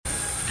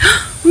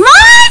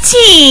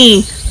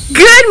Monty!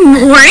 Good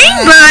morning,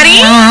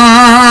 buddy!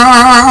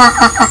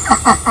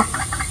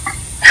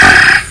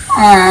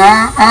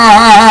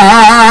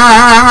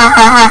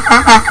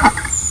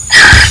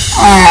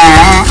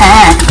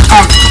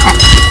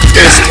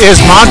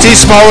 Is Monty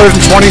smaller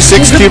than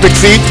 26 cubic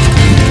feet?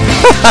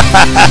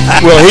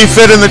 Will he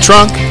fit in the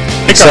trunk?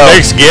 I think our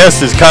next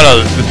guest is kind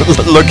of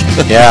looking.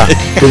 Yeah.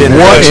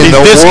 What in the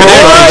world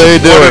are they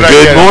doing?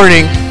 Good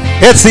morning.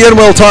 It's the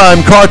Enwell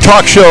Time Car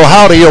Talk Show.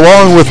 Howdy,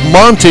 along with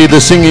Monty,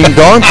 the singing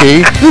donkey.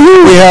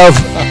 We have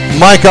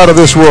Mike out of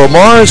this world,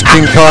 Mars,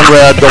 King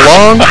Conrad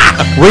DeLong.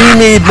 We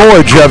need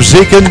more, Jeff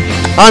Zekin.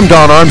 I'm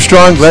Don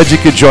Armstrong. Glad you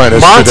could join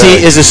us Monty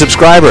today. is a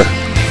subscriber.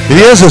 He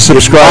is a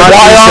subscriber.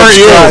 Why aren't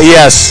you?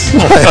 Yes.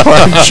 Why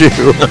aren't you?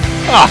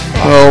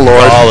 Oh,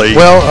 Lord. Golly.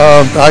 Well,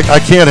 I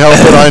can't help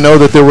it. I know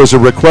that there was a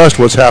request.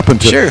 What's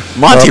happened to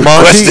Monty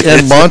requested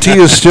and it. Monty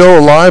is still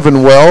alive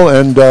and well.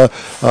 And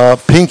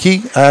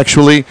Pinky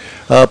actually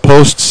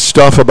posts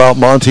stuff about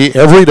Monty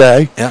every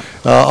day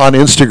on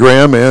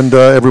Instagram and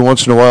every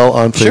once in a while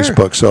on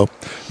Facebook. So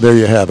there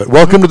you have it.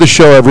 Welcome to the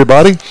show,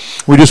 everybody.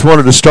 We just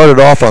wanted to start it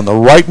off on the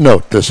right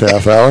note this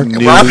half hour.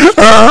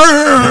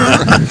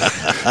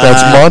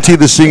 That's Monty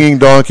the Singing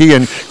Donkey.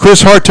 And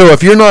Chris Harto,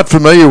 if you're not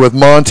familiar with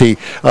Monty,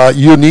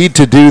 you need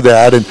to do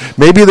that. And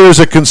maybe there's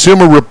a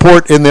consumer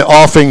report in the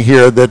offing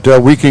here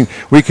that we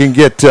can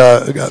get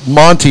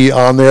Monty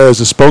on there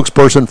as a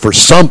spokesperson for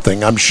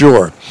something, I'm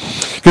sure.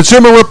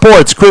 Consumer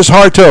Reports, Chris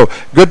Harto,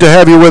 good to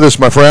have you with us,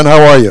 my friend.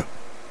 How are you?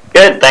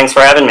 Good. Thanks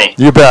for having me.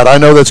 You bet. I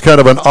know that's kind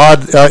of an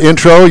odd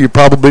intro. You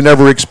probably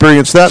never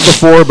experienced that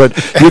before, but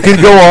you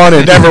can go on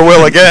and Never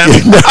will again.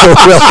 never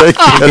will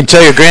again. You can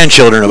tell your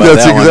grandchildren about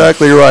That's that one.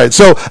 exactly right.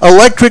 So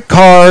electric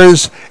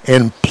cars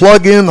and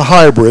plug-in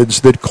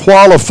hybrids that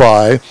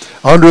qualify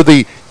under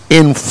the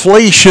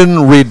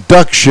Inflation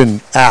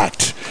Reduction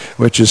Act,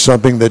 which is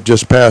something that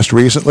just passed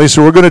recently.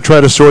 So we're going to try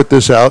to sort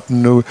this out,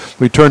 and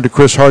we turn to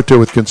Chris Harto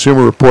with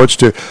Consumer Reports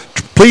to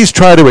please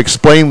try to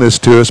explain this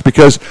to us,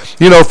 because,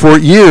 you know, for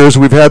years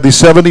we've had the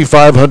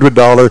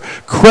 $7,500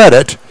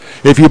 credit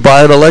if you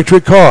buy an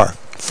electric car.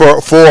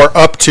 For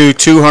up to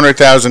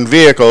 200,000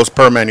 vehicles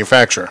per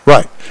manufacturer.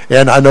 Right.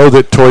 And I know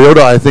that Toyota,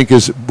 I think,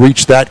 has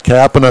reached that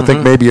cap, and I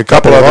think maybe a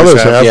couple of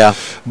others have. Yeah.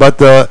 But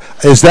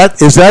is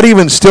that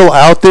even still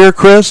out there,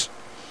 Chris?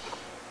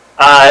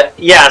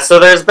 Yeah, so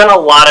there's been a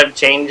lot of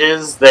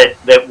changes that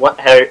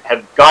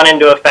have gone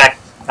into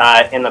effect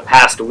in the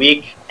past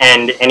week,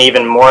 and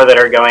even more that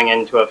are going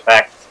into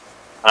effect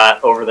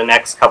over the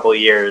next couple of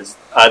years.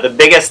 The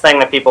biggest thing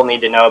that people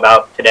need to know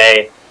about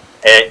today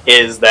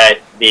is that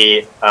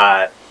the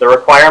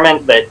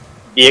requirement that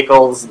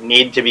vehicles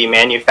need to be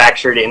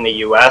manufactured in the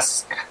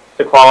U.S.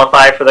 to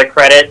qualify for the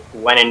credit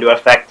went into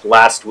effect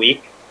last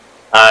week.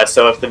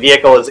 So if the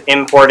vehicle is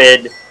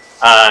imported,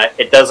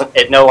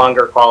 it no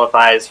longer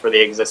qualifies for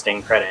the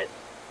existing credit.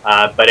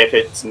 But if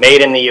it's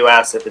made in the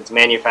U.S., if it's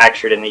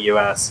manufactured in the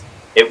U.S.,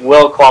 it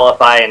will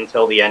qualify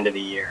until the end of the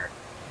year.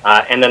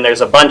 And then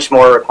there's a bunch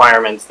more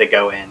requirements that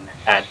go in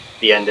at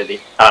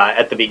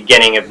the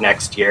beginning of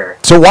next year.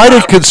 So why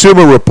did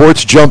Consumer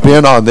Reports jump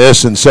in on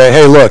this and say,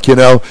 hey, look, you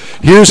know,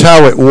 here's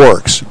how it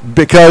works?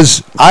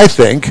 Because I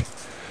think,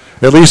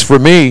 at least for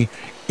me,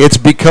 it's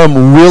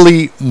become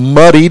really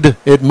muddied.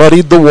 It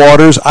muddied the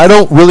waters. I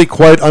don't really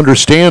quite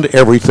understand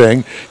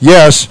everything.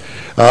 Yes,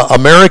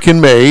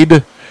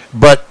 American-made,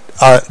 but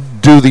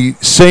do the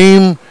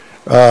same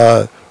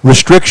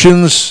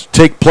restrictions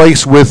take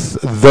place with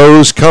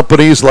those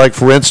companies, like,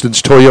 for instance,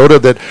 Toyota,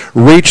 that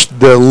reached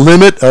the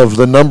limit of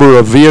the number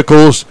of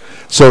vehicles?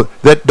 So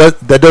that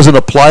doesn't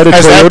apply to Toyota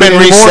Has that been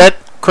anymore? reset,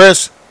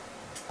 Chris?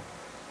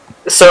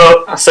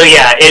 So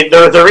yeah,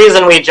 the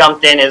reason we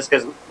jumped in is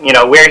because, you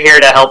know, we're here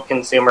to help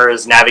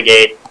consumers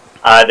navigate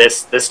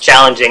this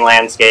challenging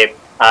landscape,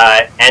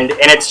 and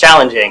it's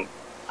challenging.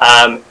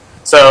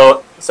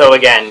 So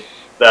again,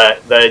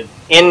 the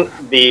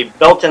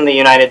built in the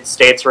United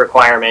States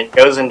requirement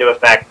goes into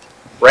effect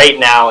right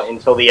now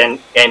until the end,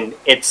 and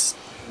it's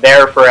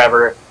there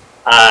forever.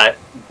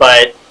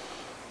 But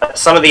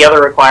some of the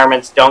other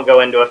requirements don't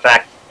go into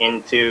effect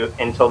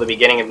until the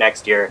beginning of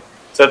next year.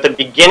 So at the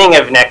beginning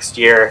of next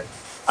year,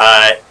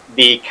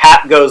 the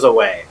cap goes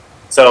away.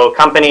 So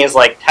companies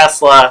like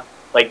Tesla,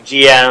 like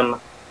GM,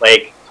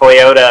 like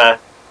Toyota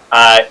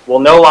will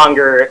no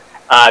longer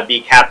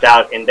be capped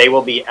out, and they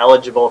will be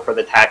eligible for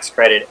the tax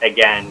credit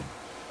again.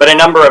 But a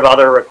number of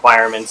other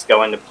requirements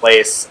go into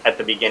place at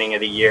the beginning of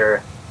the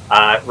year.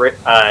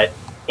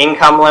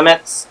 Income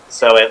limits,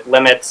 so it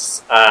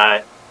limits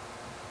the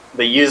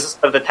use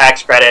of the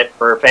tax credit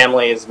for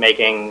families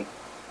making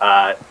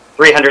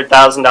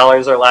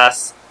 $300,000 or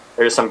less.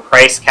 There's some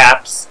price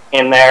caps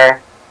in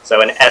there. So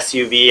an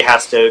SUV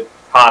has to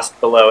cost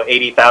below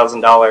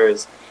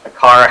 $80,000. A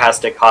car has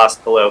to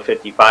cost below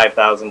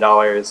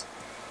 $55,000.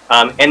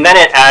 And then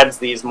it adds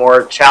these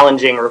more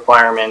challenging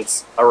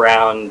requirements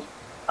around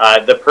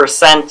the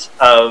percent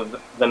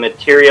of the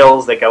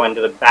materials that go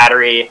into the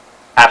battery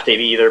have to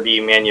either be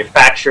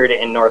manufactured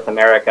in North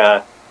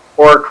America,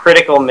 or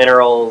critical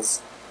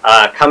minerals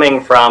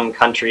coming from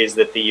countries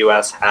that the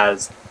U.S.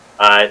 has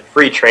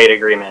free trade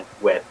agreement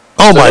with.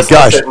 Oh, so my this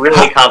gosh! makes it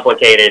really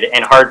complicated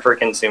and hard for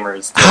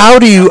consumers.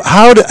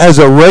 As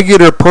a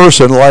regular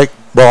person, well,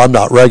 I'm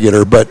not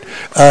regular, but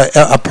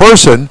a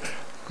person,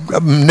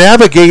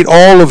 navigate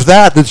all of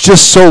that? That's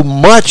just so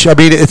much. I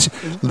mean, it's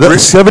the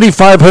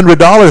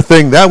 $7,500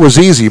 thing. That was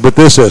easy, but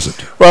this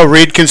isn't. Well,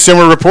 read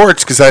Consumer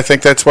Reports, because I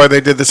think that's why they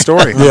did the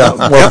story. Yeah.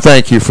 Well,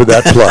 thank you for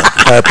that plug.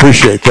 I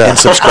appreciate that. And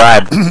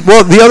subscribe.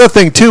 Well, the other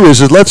thing too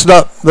is let's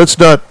not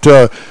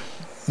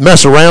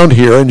mess around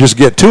here and just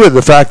get to it.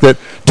 The fact that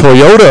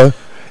Toyota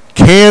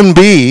can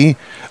be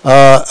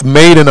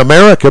made in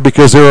America,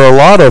 because there are a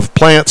lot of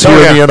plants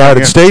here in the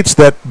United States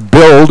that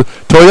build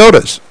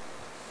Toyotas.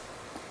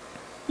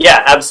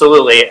 Yeah,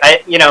 absolutely.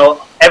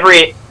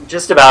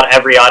 Just about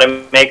every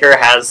automaker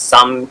has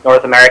some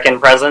North American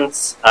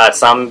presence,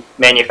 some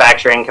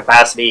manufacturing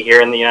capacity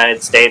here in the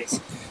United States.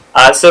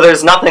 So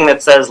there's nothing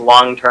that says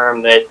long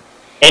term that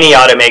any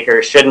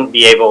automaker shouldn't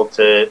be able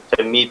to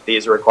meet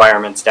these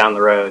requirements down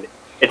the road.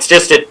 It's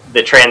just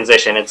the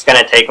transition. It's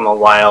going to take them a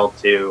while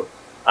to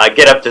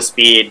get up to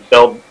speed,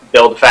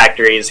 build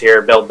factories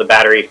here, build the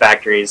battery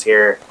factories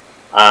here,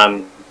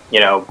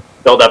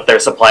 build up their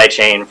supply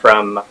chain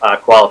from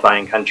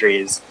qualifying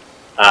countries.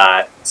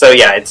 So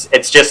yeah,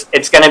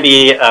 it's going to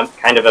be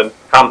kind of a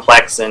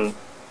complex and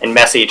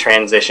messy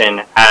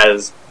transition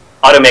as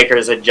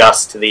automakers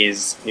adjust to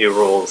these new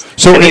rules.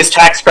 And these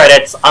tax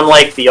credits,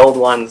 unlike the old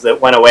ones that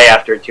went away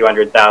after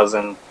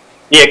 200,000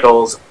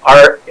 vehicles,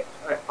 are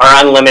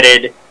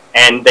unlimited,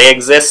 and they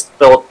exist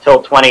till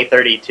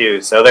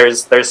 2032. So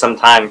there's some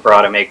time for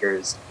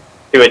automakers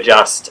to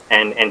adjust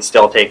and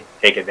still take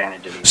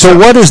advantage of these. So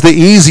what is the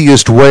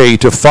easiest way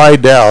to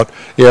find out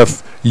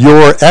if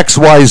your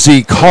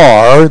XYZ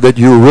car that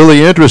you're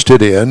really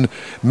interested in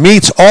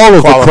meets all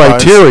of the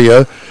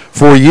criteria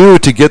for you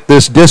to get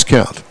this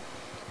discount?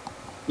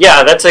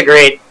 Yeah, that's a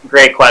great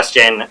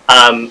question.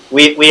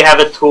 We have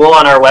a tool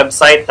on our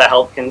website to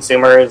help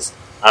consumers,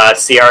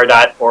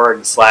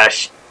 cr.org/EV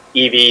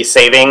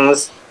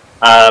savings.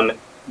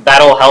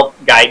 That'll help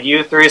guide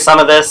you through some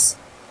of this.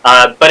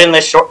 But in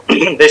the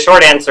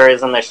short answer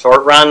is, in the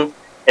short run,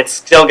 it's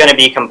still going to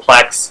be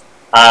complex.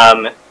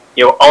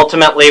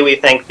 Ultimately, we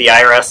think the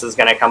IRS is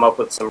going to come up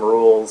with some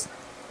rules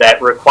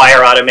that require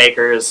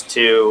automakers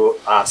to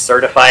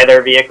certify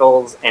their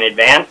vehicles in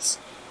advance,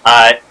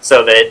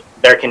 so that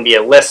there can be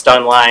a list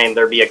online.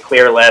 There'll be a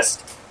clear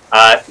list.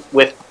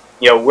 We're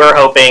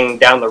hoping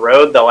down the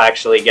road they'll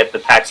actually get the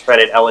tax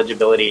credit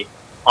eligibility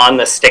on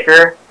the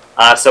sticker.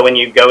 So when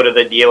you go to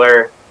the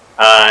dealer,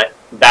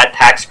 that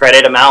tax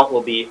credit amount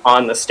will be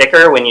on the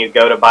sticker. When you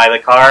go to buy the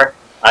car,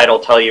 it'll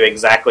tell you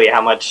exactly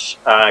how much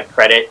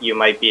credit you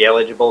might be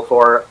eligible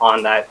for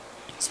on that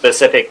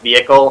specific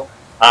vehicle.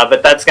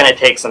 But that's going to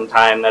take some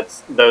time.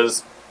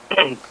 Those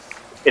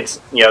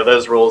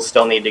rules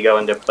still need to go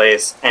into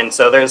place, and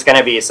so there's going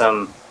to be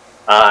some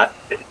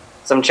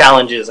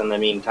challenges in the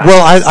meantime.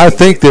 Well, I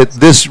think that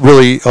this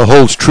really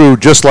holds true,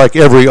 just like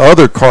every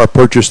other car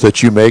purchase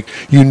that you make.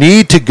 You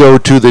need to go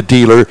to the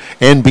dealer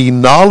and be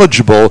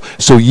knowledgeable,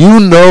 so you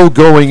know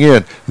going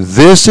in,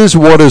 this is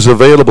what is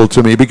available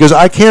to me, because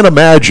I can't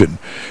imagine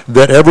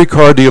that every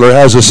car dealer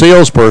has a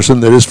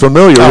salesperson that is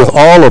familiar with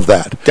all of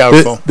that.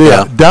 Doubtful.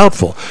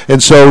 Doubtful.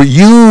 And so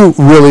you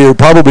really are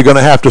probably going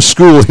to have to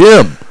school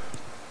him.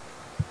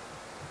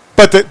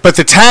 But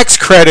the tax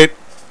credit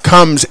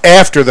comes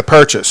after the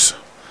purchase.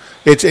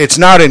 It's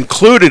not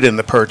included in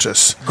the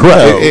purchase.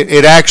 Correct.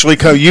 It actually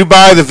you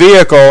buy the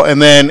vehicle, and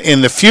then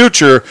in the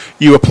future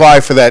you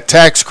apply for that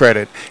tax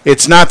credit.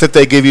 It's not that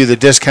they give you the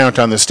discount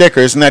on the sticker.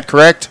 Isn't that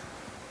correct?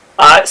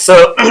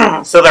 So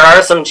there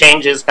are some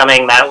changes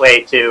coming that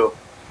way too.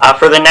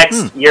 For the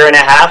next year and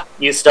a half,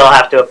 you still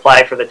have to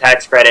apply for the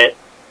tax credit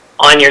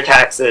on your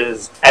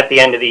taxes at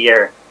the end of the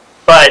year.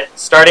 But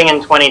starting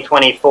in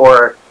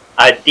 2024,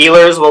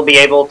 dealers will be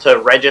able to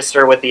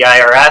register with the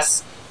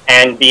IRS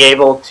and be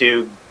able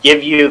to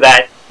give you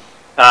that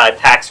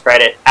tax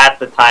credit at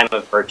the time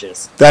of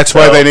purchase. That's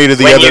why they needed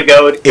the when other you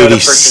go to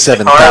purchase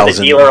the car, the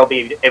dealer will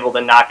be able to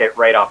knock it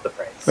right off the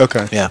price.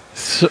 Okay. Yeah.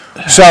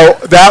 So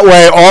that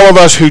way, all of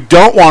us who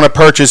don't want to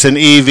purchase an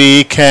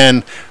EV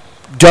can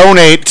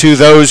donate to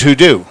those who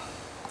do.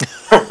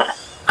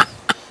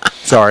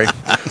 Sorry.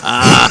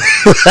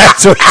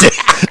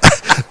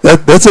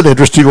 That's an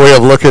interesting way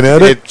of looking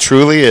at it. It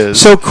truly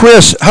is. So,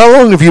 Chris, how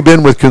long have you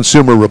been with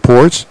Consumer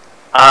Reports?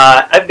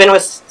 I've been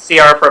with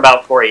CR for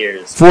about 4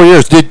 years. 4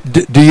 years.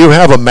 Do you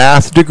have a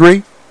math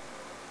degree?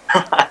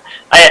 I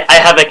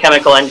have a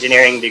chemical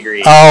engineering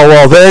degree. Oh,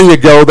 well, there you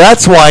go.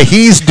 That's why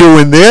he's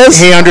doing this.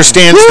 He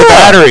understands the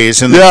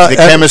batteries and the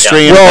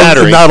chemistry in the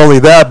battery. Not only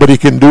that, but he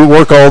can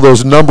work all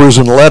those numbers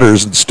and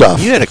letters and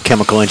stuff. You had a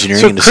chemical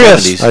engineering in the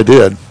Chris, 70s. I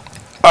did.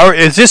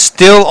 Is this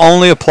still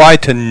only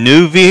applied to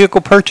new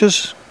vehicle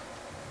purchase?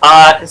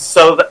 That's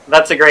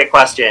a great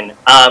question.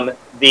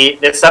 The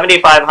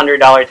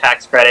 $7,500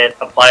 tax credit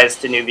applies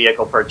to new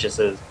vehicle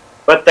purchases,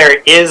 but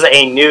there is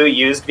a new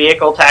used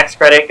vehicle tax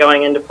credit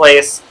going into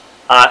place.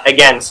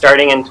 Again,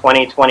 starting in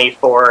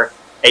 2024,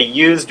 a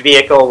used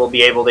vehicle will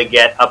be able to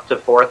get up to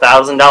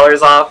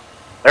 $4,000 off.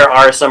 There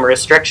are some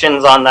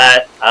restrictions on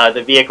that.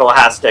 The vehicle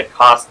has to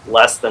cost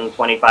less than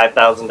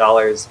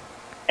 $25,000,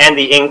 and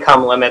the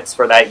income limits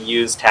for that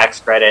used tax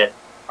credit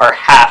are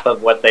half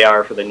of what they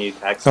are for the new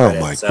tax credit.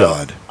 Oh my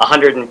God!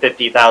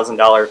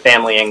 $150,000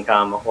 family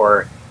income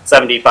or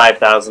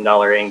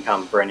 $75,000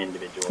 income for an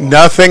individual.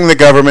 Nothing the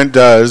government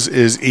does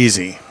is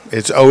easy.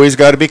 It's always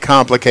got to be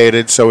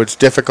complicated, so it's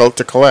difficult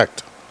to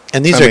collect.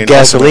 And these I are mean,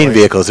 gasoline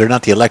ultimately. vehicles. They're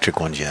not the electric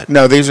ones yet.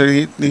 No, these are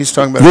he's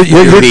talking about. Are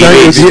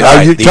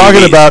you the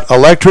talking EVs. about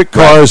electric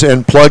cars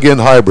and plug-in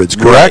hybrids,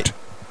 correct?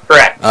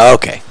 Correct.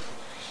 Okay.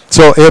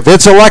 So if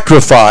it's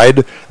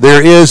electrified,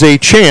 there is a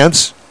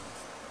chance,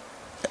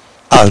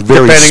 a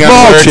very Depending on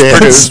small where it's chance,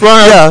 produced.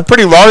 Well, yeah,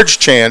 pretty large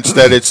chance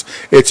that it's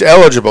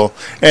eligible.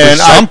 And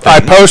I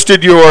something.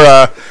 posted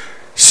your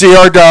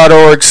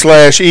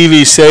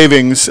cr.org/EV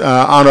savings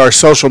on our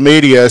social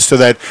media so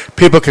that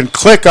people can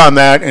click on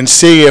that and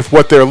see if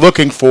what they're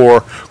looking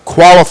for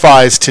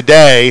qualifies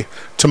today,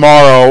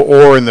 tomorrow,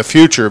 or in the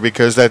future,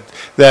 because that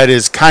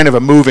is kind of a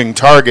moving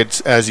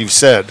target, as you've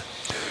said.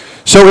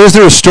 So is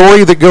there a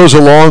story that goes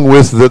along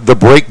with the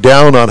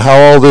breakdown on how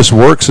all this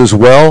works as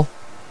well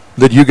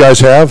that you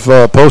guys have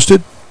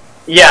posted?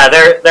 Yeah,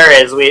 there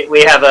is.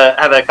 We have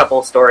a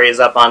couple stories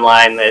up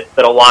online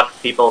that'll walk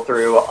people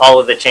through all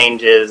of the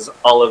changes,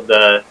 all of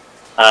the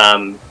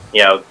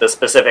the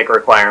specific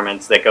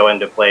requirements that go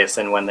into place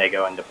and when they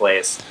go into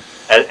place,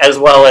 as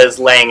well as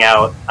laying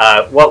out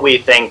what we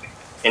think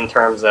in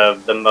terms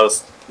of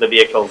the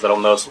vehicles that'll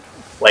most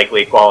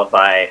likely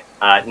qualify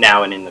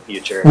now and in the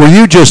future. Were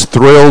you just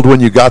thrilled when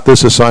you got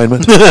this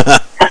assignment?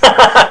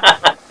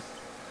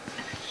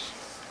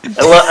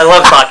 I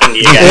love talking to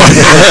you guys.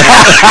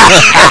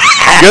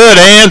 Good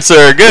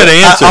answer. Good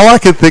answer. All I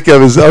can think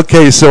of is,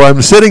 okay, so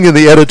I'm sitting in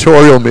the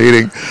editorial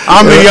meeting.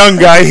 I'm the young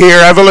guy here.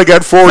 I've only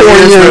got 4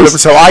 years with him,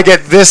 so I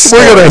get this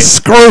story. We're going to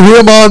screw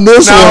him on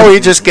this No, one. he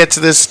just gets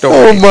this story.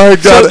 Oh, my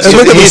God. And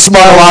look at He the spent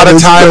smile a lot on of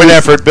his time and face.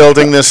 effort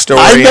building this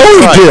story. I know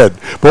Right. he did,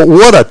 but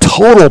what a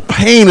total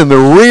pain in the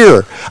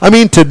rear. I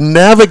mean, to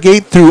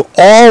navigate through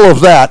all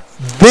of that,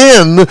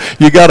 then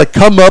you got to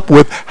come up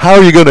with how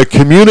you're going to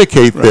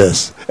communicate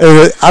this.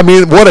 I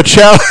mean, what a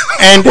challenge.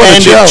 And What a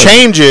it challenge.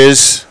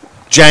 changes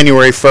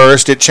January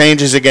 1st. It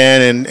changes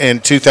again in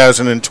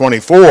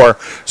 2024.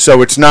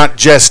 So it's not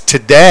just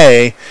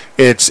today.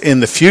 It's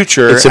in the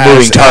future It's a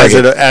moving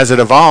target. as it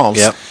evolves.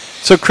 Yep.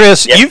 So,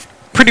 Chris, Yep. you've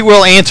pretty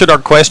well answered our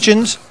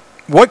questions.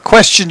 What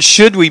questions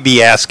should we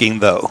be asking,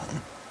 though?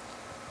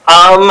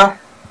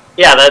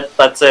 Yeah,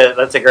 that's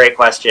a great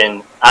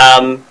question.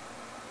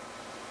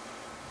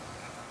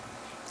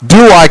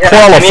 Do I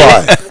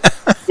qualify?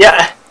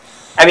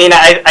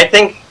 I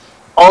think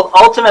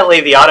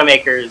ultimately the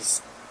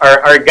automakers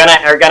are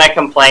gonna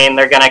complain.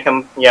 They're gonna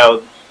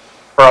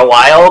for a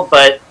while,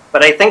 but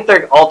I think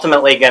they're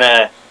ultimately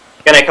gonna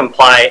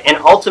comply. And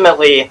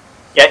ultimately,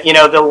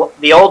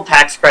 the old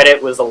tax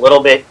credit was a little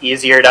bit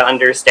easier to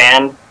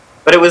understand,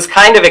 but it was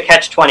kind of a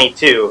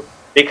catch-22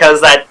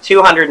 because that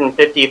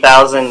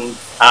 250,000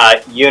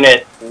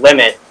 unit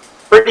limit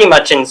pretty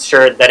much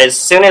ensured that as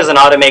soon as an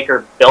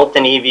automaker built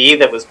an EV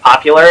that was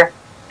popular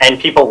and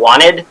people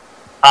wanted,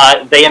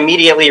 they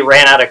immediately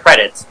ran out of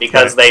credits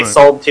because they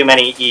sold too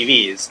many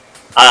EVs.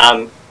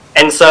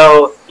 And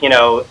so,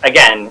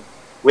 again,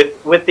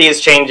 with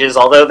these changes,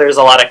 although there's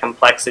a lot of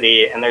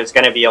complexity and there's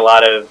going to be a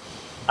lot of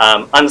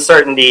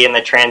uncertainty in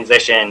the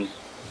transition,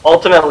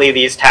 ultimately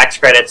these tax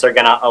credits are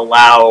going to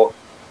allow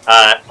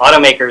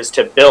automakers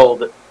to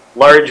build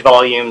large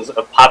volumes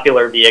of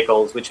popular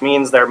vehicles, which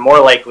means they're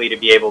more likely to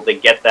be able to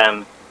get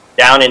them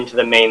down into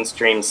the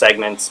mainstream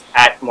segments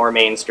at more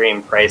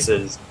mainstream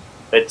prices.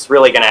 It's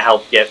really going to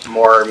help get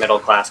more middle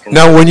class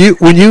consumers. Now,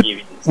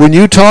 when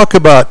you talk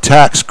about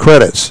tax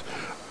credits,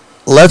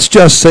 let's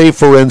just say,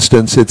 for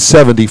instance, it's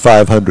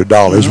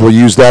 $7,500. We'll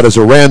use that as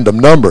a random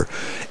number.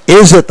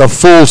 Is it the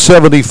full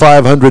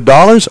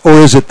 $7,500, or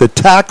is it the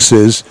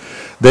taxes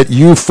that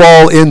you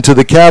fall into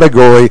the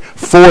category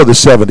for the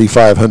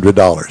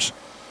 $7,500?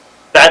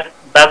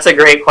 That's a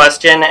great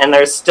question, and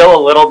there's still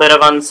a little bit of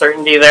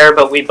uncertainty there,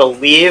 but we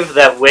believe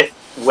that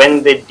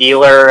when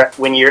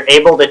you're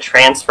able to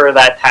transfer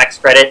that tax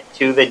credit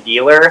to the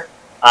dealer,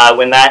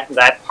 when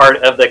that part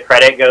of the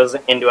credit goes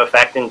into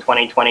effect in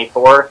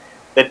 2024,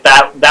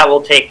 that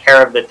will take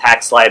care of the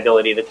tax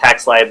liability. The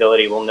tax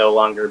liability will no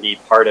longer be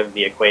part of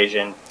the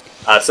equation.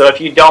 So if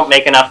you don't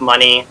make enough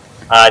money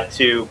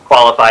to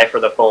qualify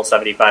for the full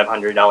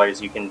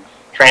 $7,500, you can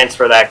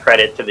transfer that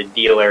credit to the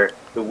dealer,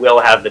 who will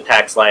have the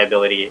tax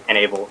liability and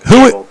Who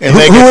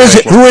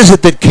is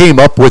it that came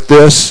up with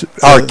this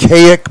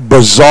archaic,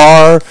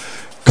 bizarre,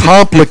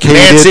 complicated?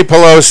 Nancy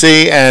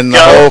Pelosi and the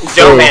whole crew.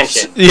 Joe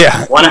Manchin.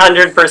 Yeah.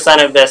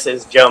 100% of this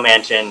is Joe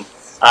Manchin.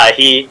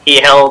 He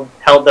held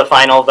the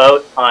final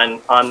vote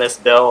on this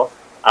bill.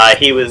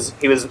 He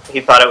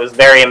thought it was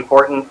very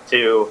important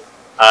to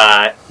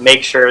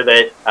make sure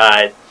that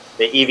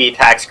the EV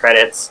tax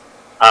credits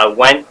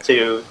went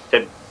to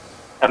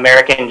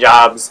American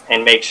jobs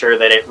and make sure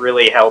that it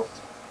really helped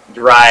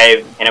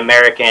drive an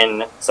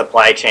American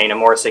supply chain, a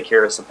more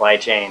secure supply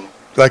chain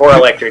Like for pe-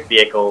 electric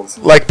vehicles.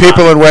 Like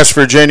people in West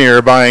Virginia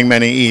are buying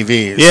many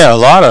EVs. Yeah, a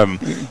lot of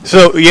them.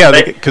 So yeah,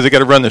 But- because they got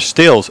to run their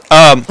stills.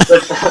 But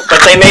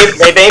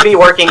they may be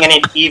working in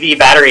an EV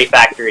battery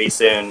factory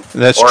soon.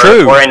 That's or,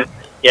 true. Or in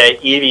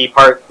EV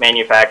part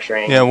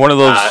manufacturing. Yeah, one of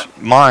those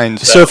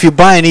mines. So if you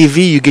buy an EV,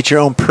 you get your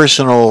own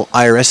personal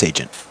IRS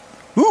agent.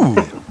 Ooh.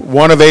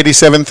 One of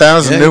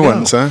 87,000 There new you go.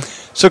 ones, huh?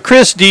 So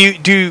Chris,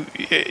 do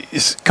a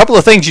couple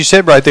of things you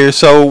said right there.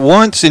 So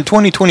once in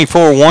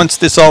 2024, once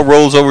this all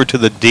rolls over to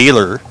the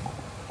dealer,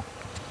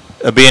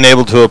 being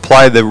able to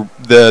apply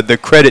the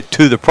credit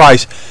to the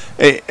price,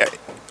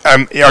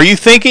 are you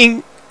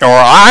thinking, or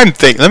I'm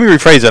thinking? Let me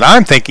rephrase it.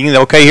 I'm thinking,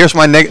 okay, here's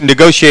my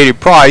negotiated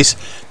price.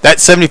 That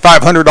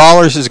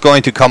 $7,500 is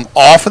going to come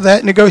off of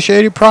that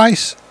negotiated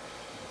price.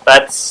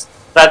 That's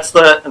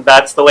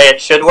the way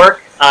it should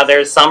work.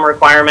 There's some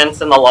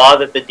requirements in the law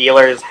that the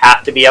dealers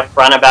have to be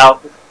upfront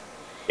about,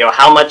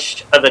 how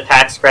much of the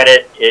tax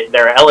credit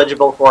they're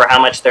eligible for, how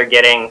much they're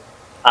getting,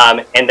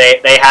 and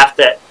they have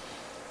to,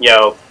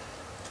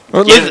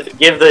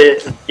 give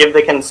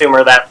the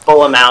consumer that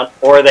full amount,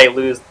 or they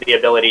lose the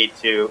ability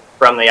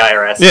from the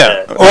IRS.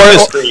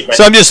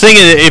 So I'm just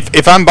thinking,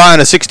 if I'm buying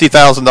a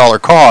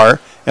 $60,000 car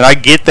and I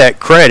get that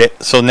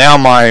credit, so now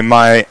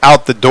my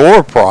out the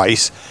door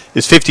price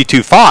is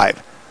 $52,500.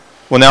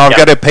 Well, now I've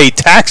got to pay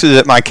taxes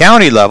at my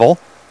county level,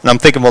 and I'm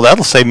thinking, well,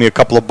 that'll save me a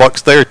couple of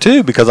bucks there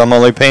too, because I'm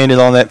only paying it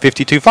on that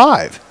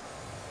 $52,500.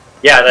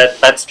 Yeah,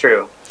 that's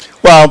true.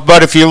 Well,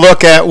 but if you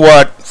look at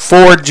what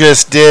Ford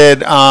just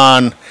did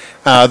on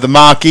the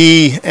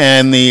Mach-E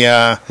and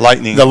the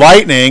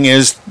Lightning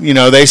is,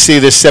 they see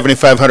this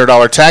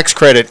 $7,500 tax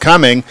credit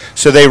coming,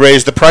 so they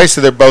raise the price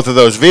of both of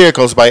those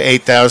vehicles by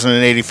 $8,000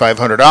 and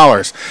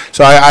 $8,500.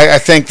 So I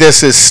think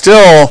this is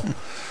still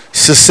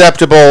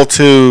susceptible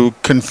to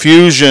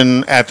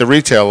confusion at the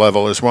retail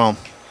level as well.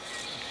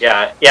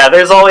 Yeah.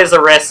 There's always a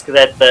risk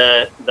that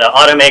the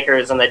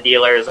automakers and the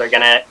dealers are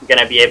gonna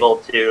be able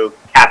to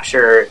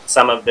capture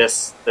some of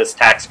this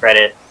tax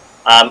credit.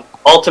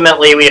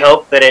 Ultimately, we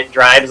hope that it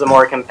drives a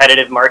more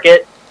competitive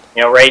market.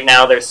 Right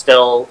now there's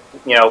still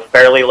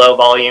fairly low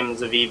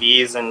volumes of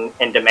EVs,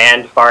 and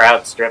demand far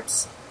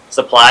outstrips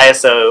supply.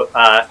 So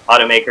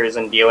automakers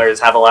and dealers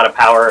have a lot of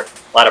power,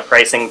 a lot of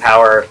pricing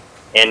power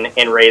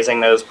in raising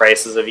those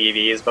prices of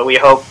EVs. But we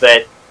hope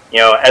that,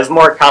 as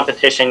more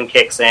competition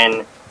kicks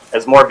in,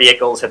 as more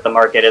vehicles hit the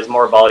market, as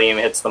more volume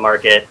hits the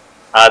market,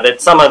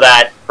 that some of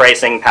that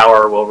pricing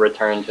power will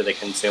return to the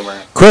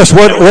consumer. Chris,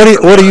 what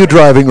are you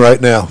driving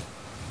right now?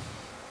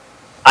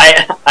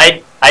 I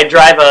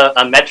drive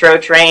a Metro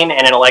train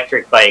and an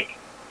electric bike.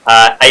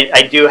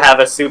 I do have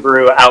a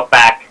Subaru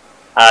Outback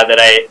that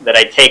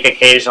I take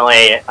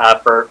occasionally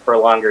for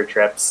longer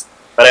trips.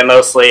 But I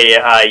mostly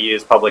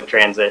use public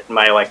transit in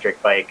my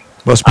electric bike.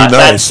 Must be nice.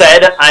 That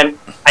said,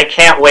 I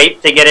can't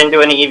wait to get into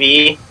an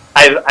EV.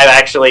 I've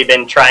actually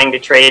been trying to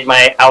trade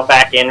my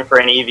Outback in for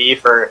an EV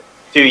for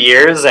 2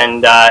 years,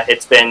 and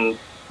it's been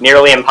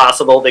nearly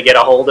impossible to get a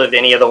hold of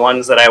any of the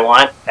ones that I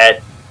want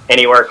at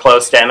anywhere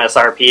close to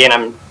MSRP, and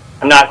I'm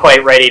not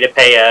quite ready to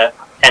pay a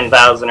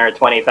 $10,000 or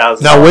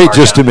 $20,000. Now wait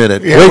just a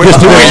minute. Yeah, wait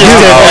just a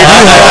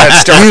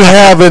minute. You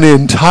have an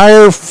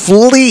entire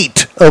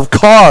fleet of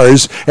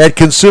cars at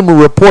Consumer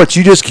Reports.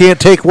 You just can't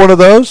take one of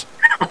those?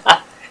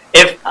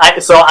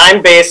 So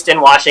I'm based in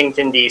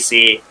Washington,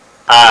 D.C.,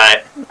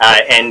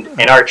 and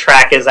our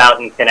track is out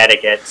in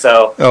Connecticut.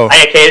 So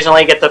I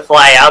occasionally get to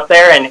fly out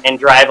there and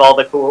drive all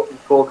the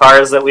cool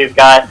cars that we've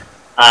got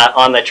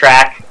on the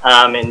track,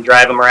 and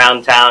drive them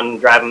around town,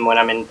 drive them when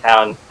I'm in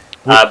town.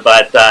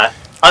 But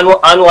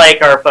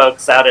unlike our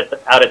folks out at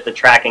the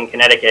track in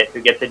Connecticut,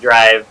 who get to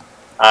drive,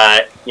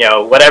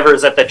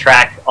 whatever's at the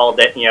track all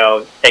day,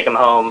 take them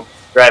home,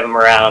 drive them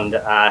around.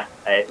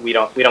 We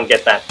don't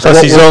get that.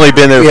 Plus, he's only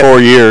been there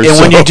 4 years. And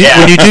when you do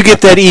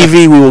get that EV,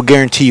 we will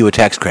guarantee you a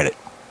tax credit.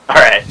 All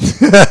right.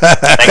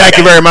 Thank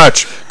you very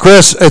much.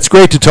 Chris, it's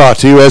great to talk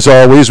to you, as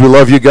always. We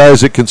love you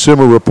guys at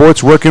Consumer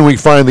Reports. Where can we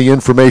find the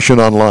information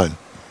online?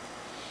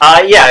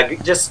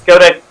 Just go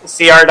to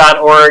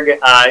cr.org,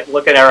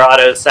 look at our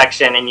auto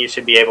section, and you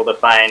should be able to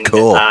find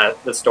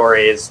the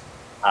stories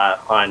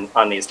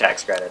on these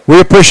tax credits. We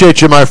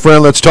appreciate you, my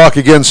friend. Let's talk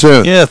again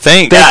soon. Yeah,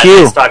 thank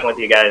you. Nice talking with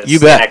you guys. You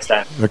See bet. you next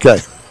time.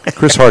 Okay.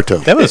 Chris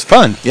Harto. That was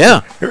fun.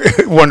 Yeah.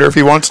 Wonder if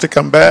he wants to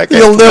come back.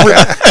 You'll never.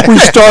 We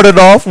started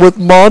off with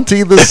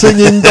Monty the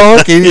singing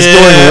donkey. He's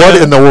going, what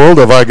in the world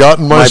have I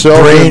gotten myself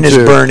into? My brain is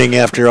burning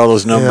after all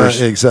those numbers.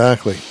 Yeah,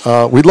 exactly.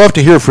 We'd love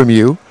to hear from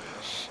you.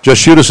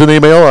 Just shoot us an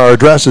email. Our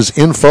address is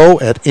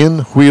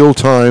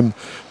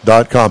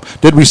info@inwheeltime.com.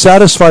 Did we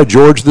satisfy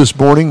George this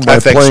morning by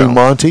playing so.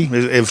 Monty?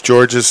 If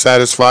George is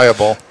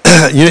satisfiable.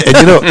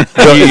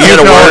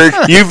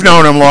 You've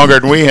known him longer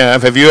than we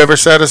have. Have you ever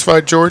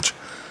satisfied George?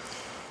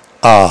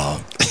 I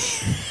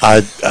Go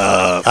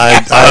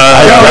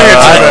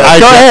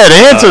ahead,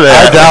 answer that.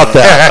 I doubt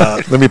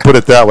that. Let me put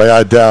it that way.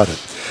 I doubt it.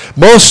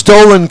 Most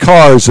stolen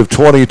cars of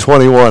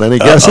 2021. Any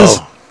guesses?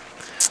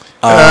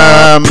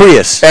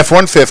 Prius.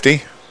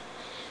 F-150.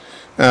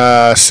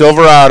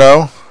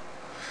 Silverado,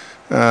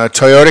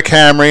 Toyota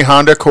Camry,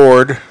 Honda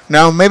Accord.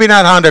 No, maybe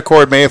not Honda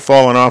Accord. May have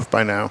fallen off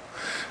by now.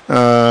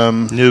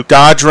 Nope.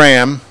 Dodge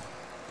Ram.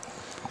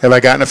 Have I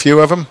gotten a few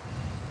of them?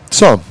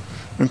 Some.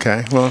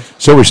 Okay. Well,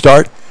 So we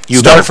start.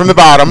 start from the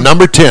bottom.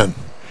 Number 10,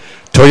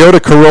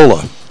 Toyota Corolla,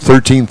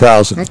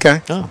 13,000.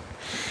 Okay.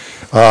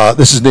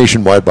 This is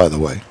nationwide, by the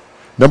way.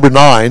 Number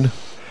 9,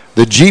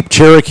 the Jeep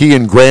Cherokee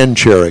and Grand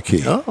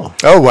Cherokee. Oh.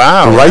 Oh,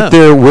 wow. Right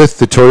there with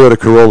the Toyota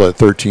Corolla at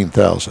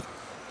 13,000.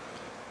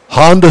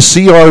 Honda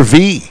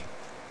CRV.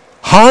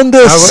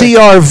 Honda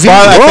CRV.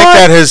 Well, I think What?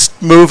 that has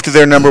moved to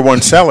their number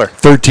one seller.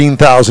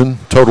 13,000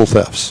 total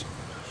thefts.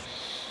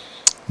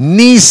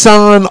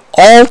 Nissan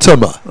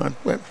Altima,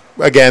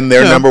 Again,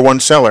 their number one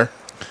seller.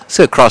 It's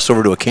a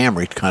crossover to a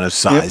Camry kind of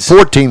size.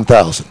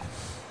 14,000.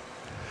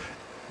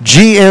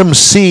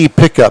 GMC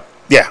pickup,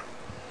 Yeah.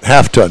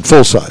 half ton,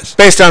 full size,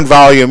 Based on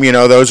volume,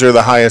 those are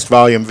the highest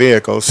volume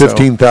vehicles. So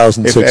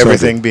 15,600. if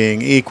everything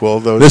being equal,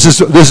 those This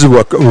is what it's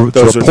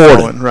those are reported.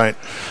 falling, right?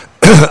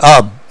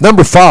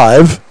 Number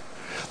 5,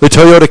 the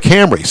Toyota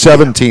Camry,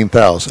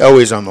 17,000.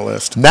 Always on the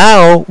list.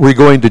 Now we're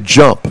going to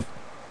jump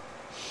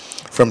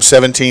From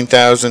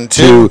 17,000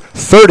 to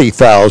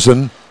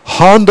 30,000.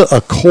 Honda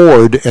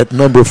Accord at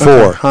number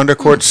 4. Honda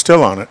Accord's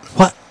still on it.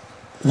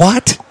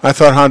 What? I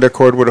thought Honda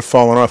Accord would have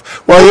fallen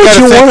off. Well, Why you would got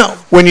to you think, wanna-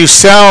 when you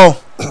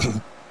sell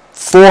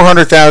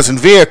 400,000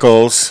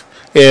 vehicles,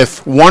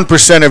 if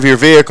 1% of your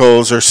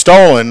vehicles are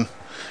stolen,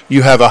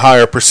 you have a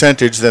higher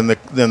percentage than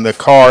the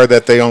car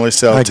that they only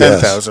sell I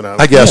 10,000 guess.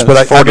 of. I guess, but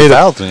I mean,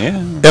 40,000,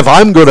 yeah. if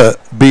I'm going to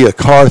be a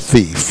car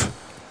thief,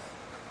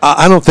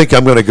 I don't think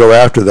I'm going to go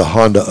after the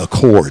Honda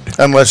Accord.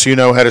 Unless you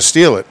know how to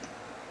steal it.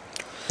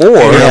 Or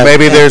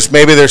maybe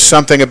there's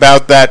something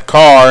about that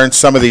car and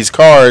some of these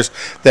cars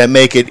that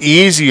make it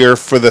easier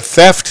for the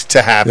theft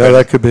to happen. yeah,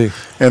 that could be.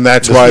 And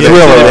that's why The they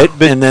thrill do of it.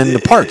 it, and then the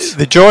parts.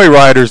 The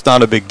Joyrider's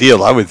not a big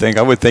deal, I would think.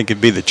 I would think it'd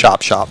be the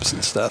chop shops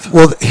and stuff.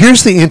 Well,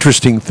 here's the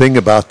interesting thing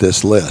about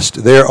this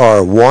list. There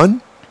are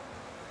 1,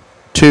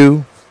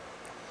 2,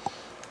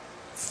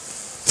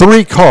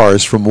 3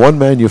 cars from one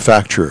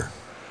manufacturer.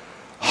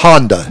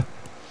 Honda.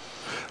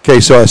 Okay,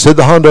 so I said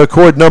the Honda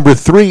Accord. Number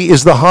 3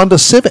 is the Honda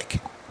Civic.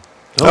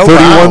 Oh, wow.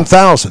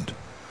 31,000.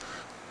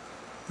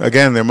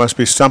 Again, there must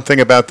be something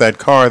about that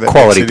car that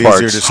Quality makes it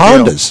easier parts. to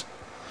steal.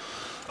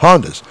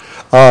 Hondas.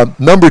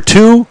 Number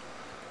 2,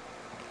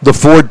 the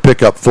Ford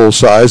pickup full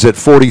size at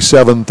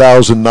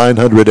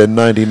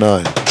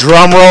 47,999.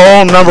 Drum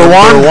roll, number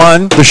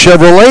one. The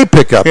Chevrolet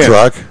pickup Yeah.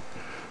 truck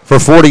for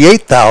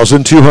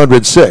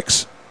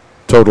 48,206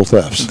 total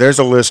thefts. There's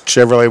a list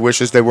Chevrolet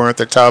wishes they weren't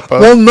the top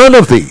of. Well, none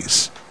of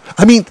these.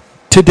 I mean,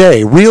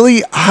 today,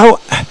 really, how?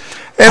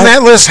 And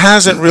that list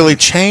hasn't really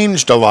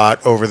changed a lot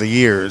over the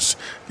years,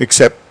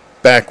 except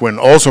back when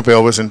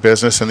Oldsmobile was in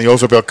business and the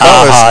Oldsmobile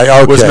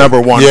Cutlass was number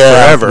one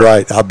forever.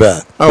 Right, I'll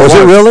bet. Oh, was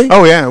it really?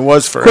 Oh, yeah, it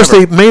was Of forever. course,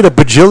 they made a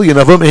bajillion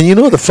of them, and you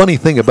know the funny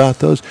thing about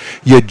those?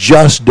 You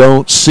just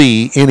don't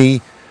see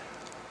any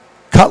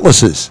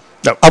Cutlasses.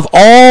 No. Of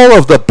all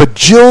of the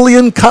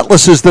bajillion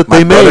Cutlasses that My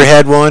they brother made,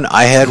 had one.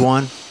 I had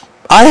one.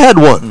 I had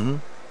one. Mm-hmm.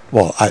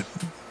 Well, Yeah.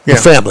 the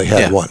family had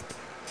Yeah. one.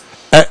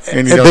 And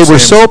And you don't they see were 'em.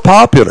 so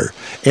popular.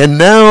 And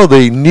now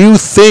the new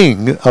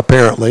thing,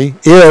 apparently,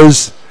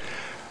 is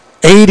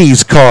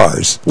 80s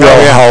cars. Well,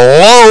 yeah.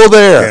 hello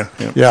there.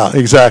 Yeah, Yeah,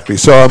 exactly.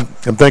 So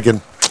I'm thinking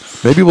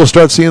maybe we'll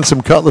start seeing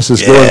some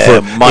Cutlasses going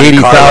Yeah, for Monte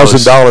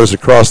 $80,000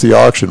 across the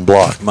auction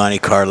block. Monte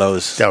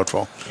Carlos.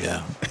 Doubtful.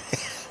 Yeah.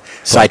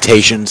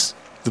 Citations.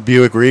 The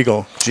Buick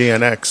Regal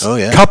GNX. Oh,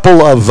 yeah.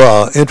 Couple of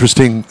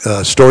interesting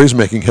stories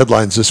making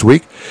headlines this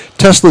week.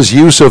 Tesla's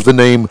use of the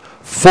name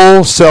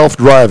Full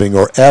Self-Driving,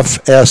 or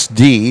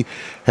FSD,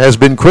 has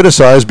been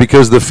criticized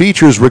because the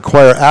features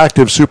require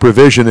active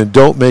supervision and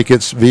don't make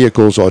its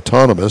vehicles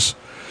autonomous.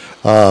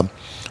 They're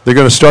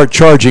going to start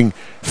charging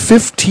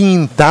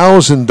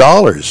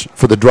 $15,000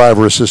 for the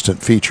driver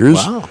assistant features.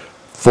 Wow.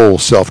 Full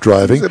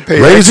self-driving, They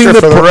pay extra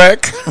for the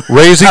wreck.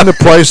 raising the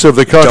price of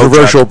the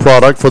controversial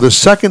product for the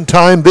second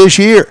time this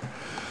year.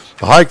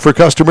 The hike for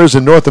customers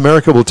in North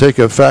America will take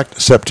effect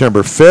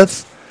September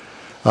 5th.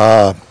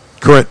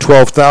 Current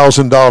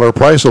 $12,000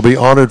 price will be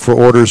honored for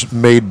orders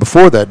made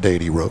before that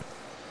date, he wrote.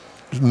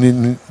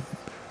 Elon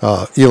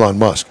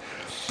Musk.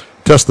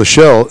 Tesla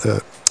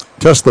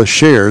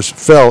shares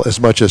fell as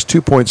much as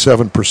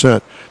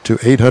 2.7% to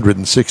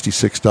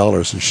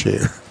 $866 a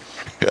share.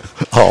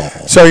 Oh.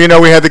 So,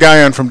 we had the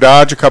guy on from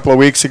Dodge a couple of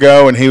weeks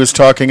ago, and he was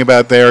talking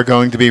about they're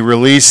going to be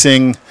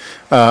releasing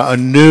a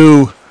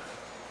new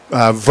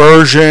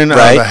version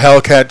Right. of a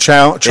Hellcat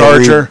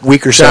Charger. Every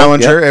week or so,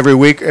 Challenger yep. every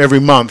week, every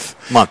month.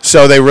 Month.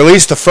 So they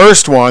released the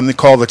first one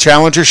called the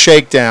Challenger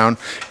Shakedown.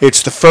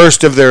 It's the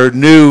first of their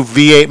new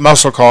V8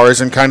 muscle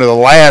cars and kind of the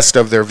last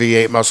of their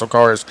V8 muscle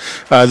cars.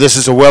 This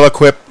is a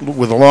well-equipped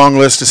with a long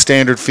list of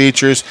standard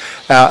features: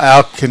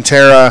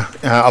 Alcantara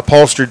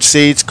upholstered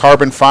seats,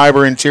 carbon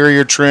fiber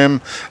interior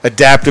trim,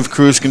 adaptive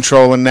cruise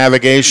control and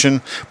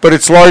navigation. But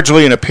it's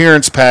largely an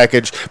appearance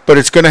package. But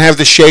it's going to have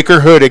the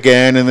shaker hood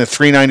again and the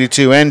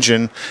 392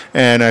 engine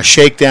and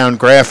shakedown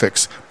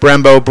graphics,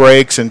 Brembo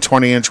brakes, and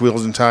 20-inch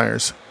wheels and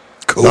tires.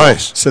 Cool.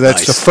 Nice. So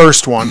that's the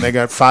first one. They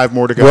got 5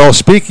 more to go. Well,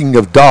 speaking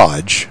of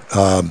Dodge,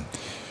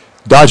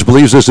 Dodge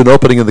believes there's an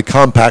opening in the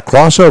compact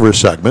crossover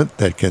segment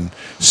that can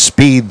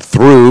speed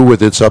through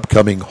with its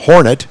upcoming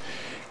Hornet,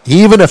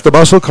 even if the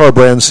muscle car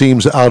brand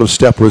seems out of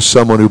step with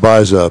someone who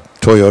buys a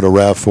Toyota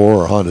RAV4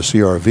 or Honda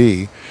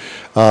CR-V.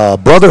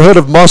 Brotherhood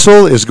of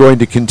Muscle is going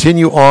to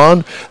continue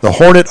on. The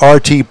Hornet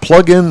RT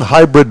plug-in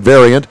hybrid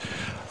variant,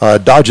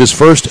 Dodge's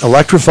first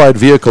electrified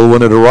vehicle,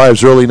 when it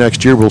arrives early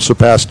next year, will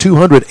surpass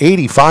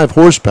 285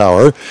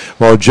 horsepower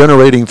while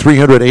generating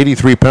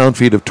 383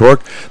 pound-feet of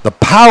torque. The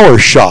Power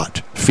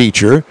Shot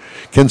feature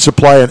can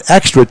supply an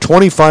extra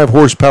 25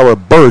 horsepower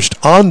burst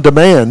on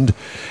demand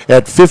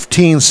at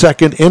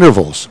 15-second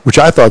intervals, which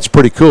I thought is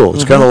pretty cool.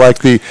 It's kind of like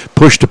the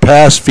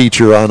push-to-pass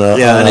feature on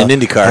an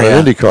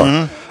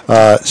IndyCar.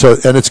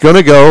 And it's going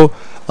to go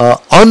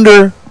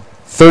under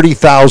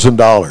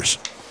 $30,000.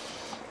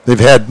 They've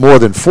had more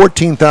than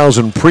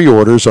 14,000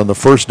 pre-orders on the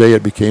first day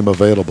it became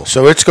available.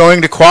 So it's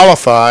going to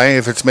qualify,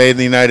 if it's made in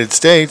the United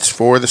States,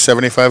 for the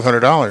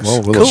 $7,500.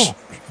 Well, cool.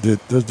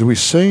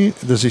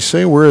 Does he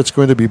say where it's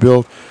going to be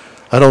built?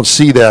 I don't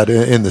see that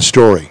in the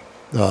story.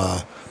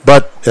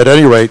 But at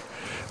any rate,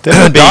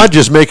 Dodge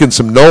is making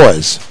some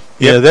noise.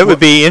 Yeah, that would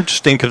be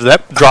interesting because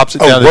that drops it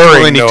down to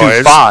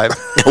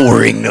 22.5.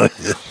 Worrying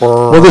noise.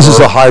 Well, this is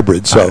a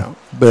hybrid, so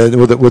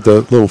with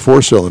a little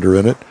 4-cylinder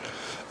in it,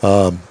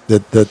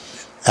 that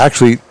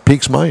actually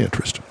piques my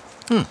interest.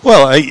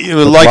 Well,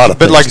 like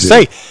I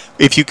say,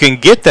 if you can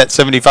get that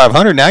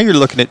 7,500, now you're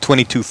looking at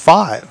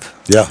 22.5.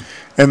 Yeah.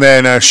 And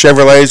then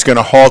Chevrolet is going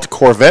to halt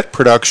Corvette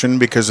production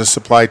because of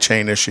supply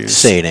chain issues.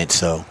 Say it ain't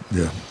so.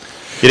 Yeah.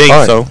 It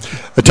ain't so.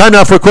 Time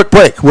now for a quick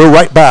break. We're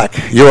right back.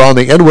 You're on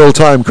the In Wheel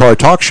Time Car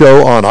Talk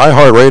Show on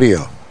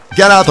iHeartRadio.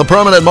 Get out the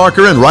permanent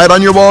marker and write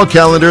on your wall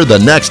calendar the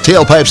next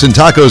Tailpipes and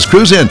Tacos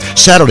Cruise-In,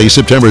 Saturday,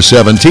 September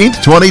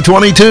 17th,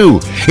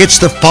 2022. It's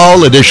the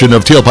fall edition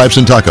of Tailpipes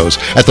and Tacos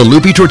at the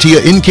Lupi Tortilla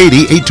in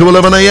Katy, 8 to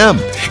 11 a.m.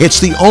 It's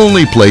the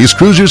only place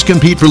cruisers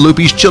compete for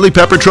Lupi's Chili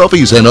Pepper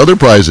trophies and other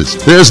prizes.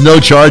 There's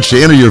no charge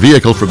to enter your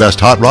vehicle for Best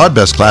Hot Rod,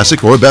 Best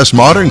Classic, or Best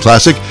Modern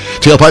Classic.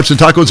 Tailpipes and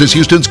Tacos is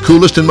Houston's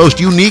coolest and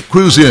most unique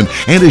cruise-in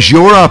and is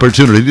your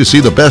opportunity to see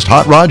the best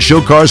hot rod, show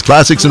cars,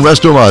 classics, and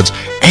resto mods,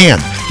 and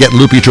get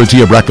Lupi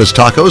Tortilla breakfast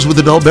tacos with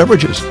adult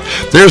beverages.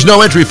 There's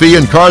no entry fee,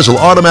 and cars will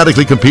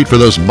automatically compete for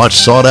those much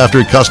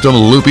sought-after custom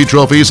Lupi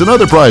trophies and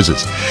other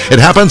prizes. It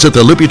happens at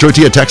the Lupi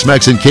Tortilla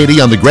Tex-Mex in Katy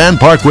on the Grand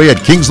Parkway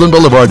at Kingsland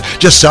Boulevard,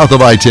 just south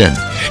of I-10.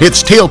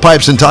 It's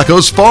Tailpipes and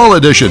Tacos Fall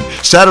Edition,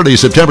 Saturday,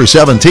 September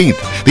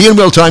 17th. The In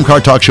Wheel Time Car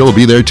Talk Show will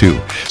be there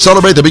too.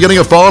 Celebrate the beginning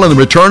of fall and the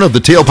return of the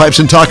Tailpipes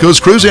and Tacos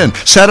Cruise-In,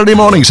 Saturday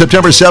morning,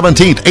 September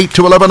 17th, 8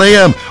 to 11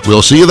 a.m.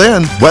 We'll see you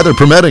then, weather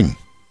permitting.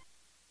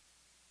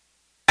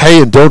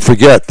 Hey, and don't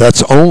forget,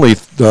 that's only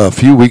a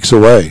few weeks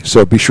away,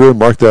 so be sure and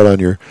mark that on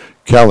your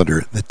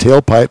calendar, the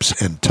Tailpipes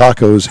and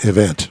Tacos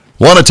event.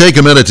 Want to take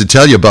a minute to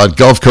tell you about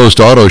Gulf Coast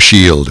Auto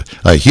Shield,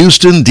 a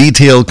Houston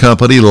detail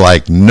company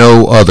like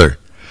no other.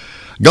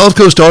 Gulf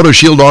Coast Auto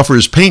Shield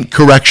offers paint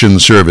correction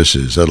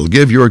services that'll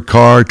give your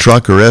car,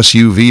 truck, or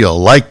SUV a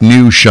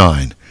like-new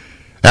shine.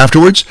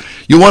 Afterwards,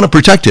 you'll want to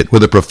protect it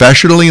with a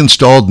professionally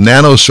installed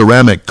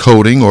nano-ceramic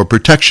coating or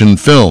protection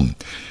film.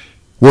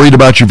 Worried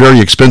about your very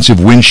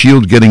expensive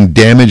windshield getting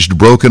damaged,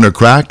 broken, or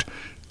cracked?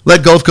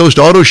 Let Gulf Coast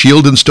Auto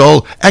Shield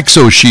install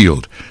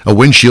ExoShield, a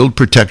windshield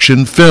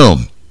protection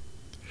film.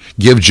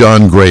 Give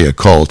John Gray a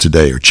call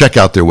today or check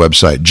out their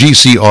website,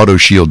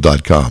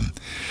 gcautoshield.com.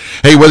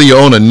 Hey, whether you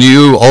own a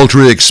new,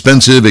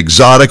 ultra-expensive,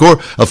 exotic, or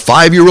a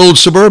 5-year-old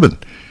Suburban,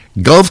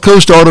 Gulf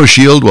Coast Auto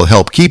Shield will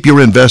help keep your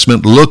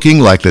investment looking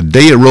like the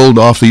day it rolled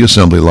off the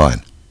assembly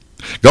line.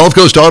 Gulf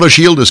Coast Auto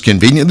Shield is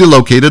conveniently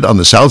located on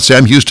the South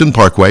Sam Houston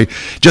Parkway,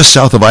 just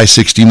south of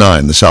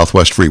I-69, the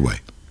Southwest Freeway.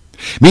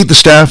 Meet the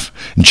staff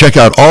and check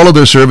out all of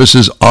their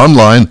services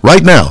online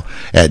right now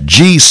at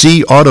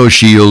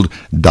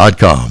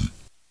gcautoshield.com.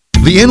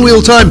 The In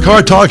Wheel Time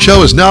Car Talk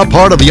Show is now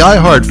part of the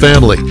iHeart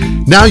family.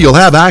 Now you'll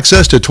have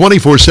access to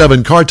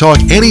 24/7 Car Talk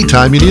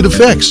anytime you need a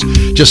fix.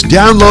 Just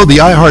download the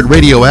iHeart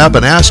Radio app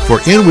and ask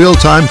for In Wheel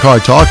Time Car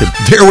Talk, and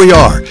there we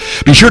are.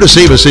 Be sure to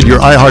save us in your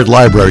iHeart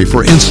library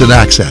for instant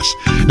access.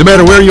 No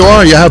matter where you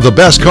are, you have the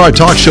best Car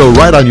Talk Show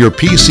right on your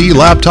PC,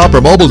 laptop,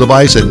 or mobile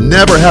device and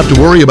never have to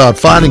worry about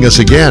finding us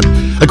again.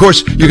 Of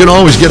course, you can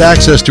always get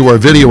access to our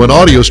video and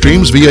audio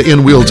streams via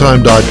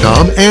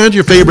InWheelTime.com and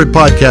your favorite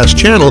podcast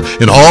channel,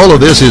 and all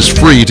of this is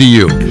free to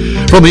you.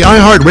 From the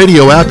iHeart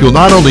Radio app, you'll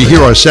not only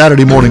hear our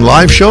Saturday morning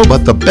live show,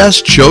 but the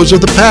best shows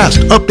of the past,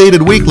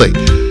 updated weekly.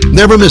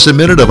 Never miss a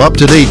minute of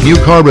up-to-date new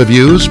car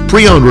reviews,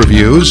 pre-owned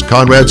reviews,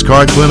 Conrad's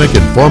Car Clinic,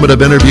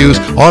 informative interviews,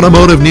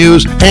 automotive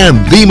news,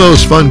 and the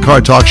most fun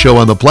car talk show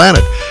on the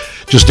planet.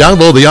 Just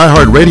download the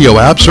iHeartRadio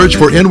app, search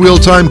for In Real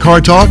Time Car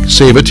Talk,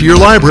 save it to your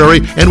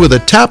library, and with a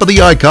tap of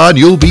the icon,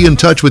 you'll be in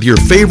touch with your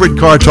favorite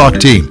Car Talk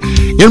team.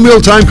 In Real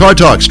Time Car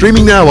Talk,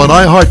 streaming now on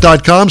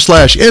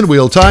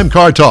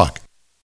iHeart.com/InRealTimeCarTalk.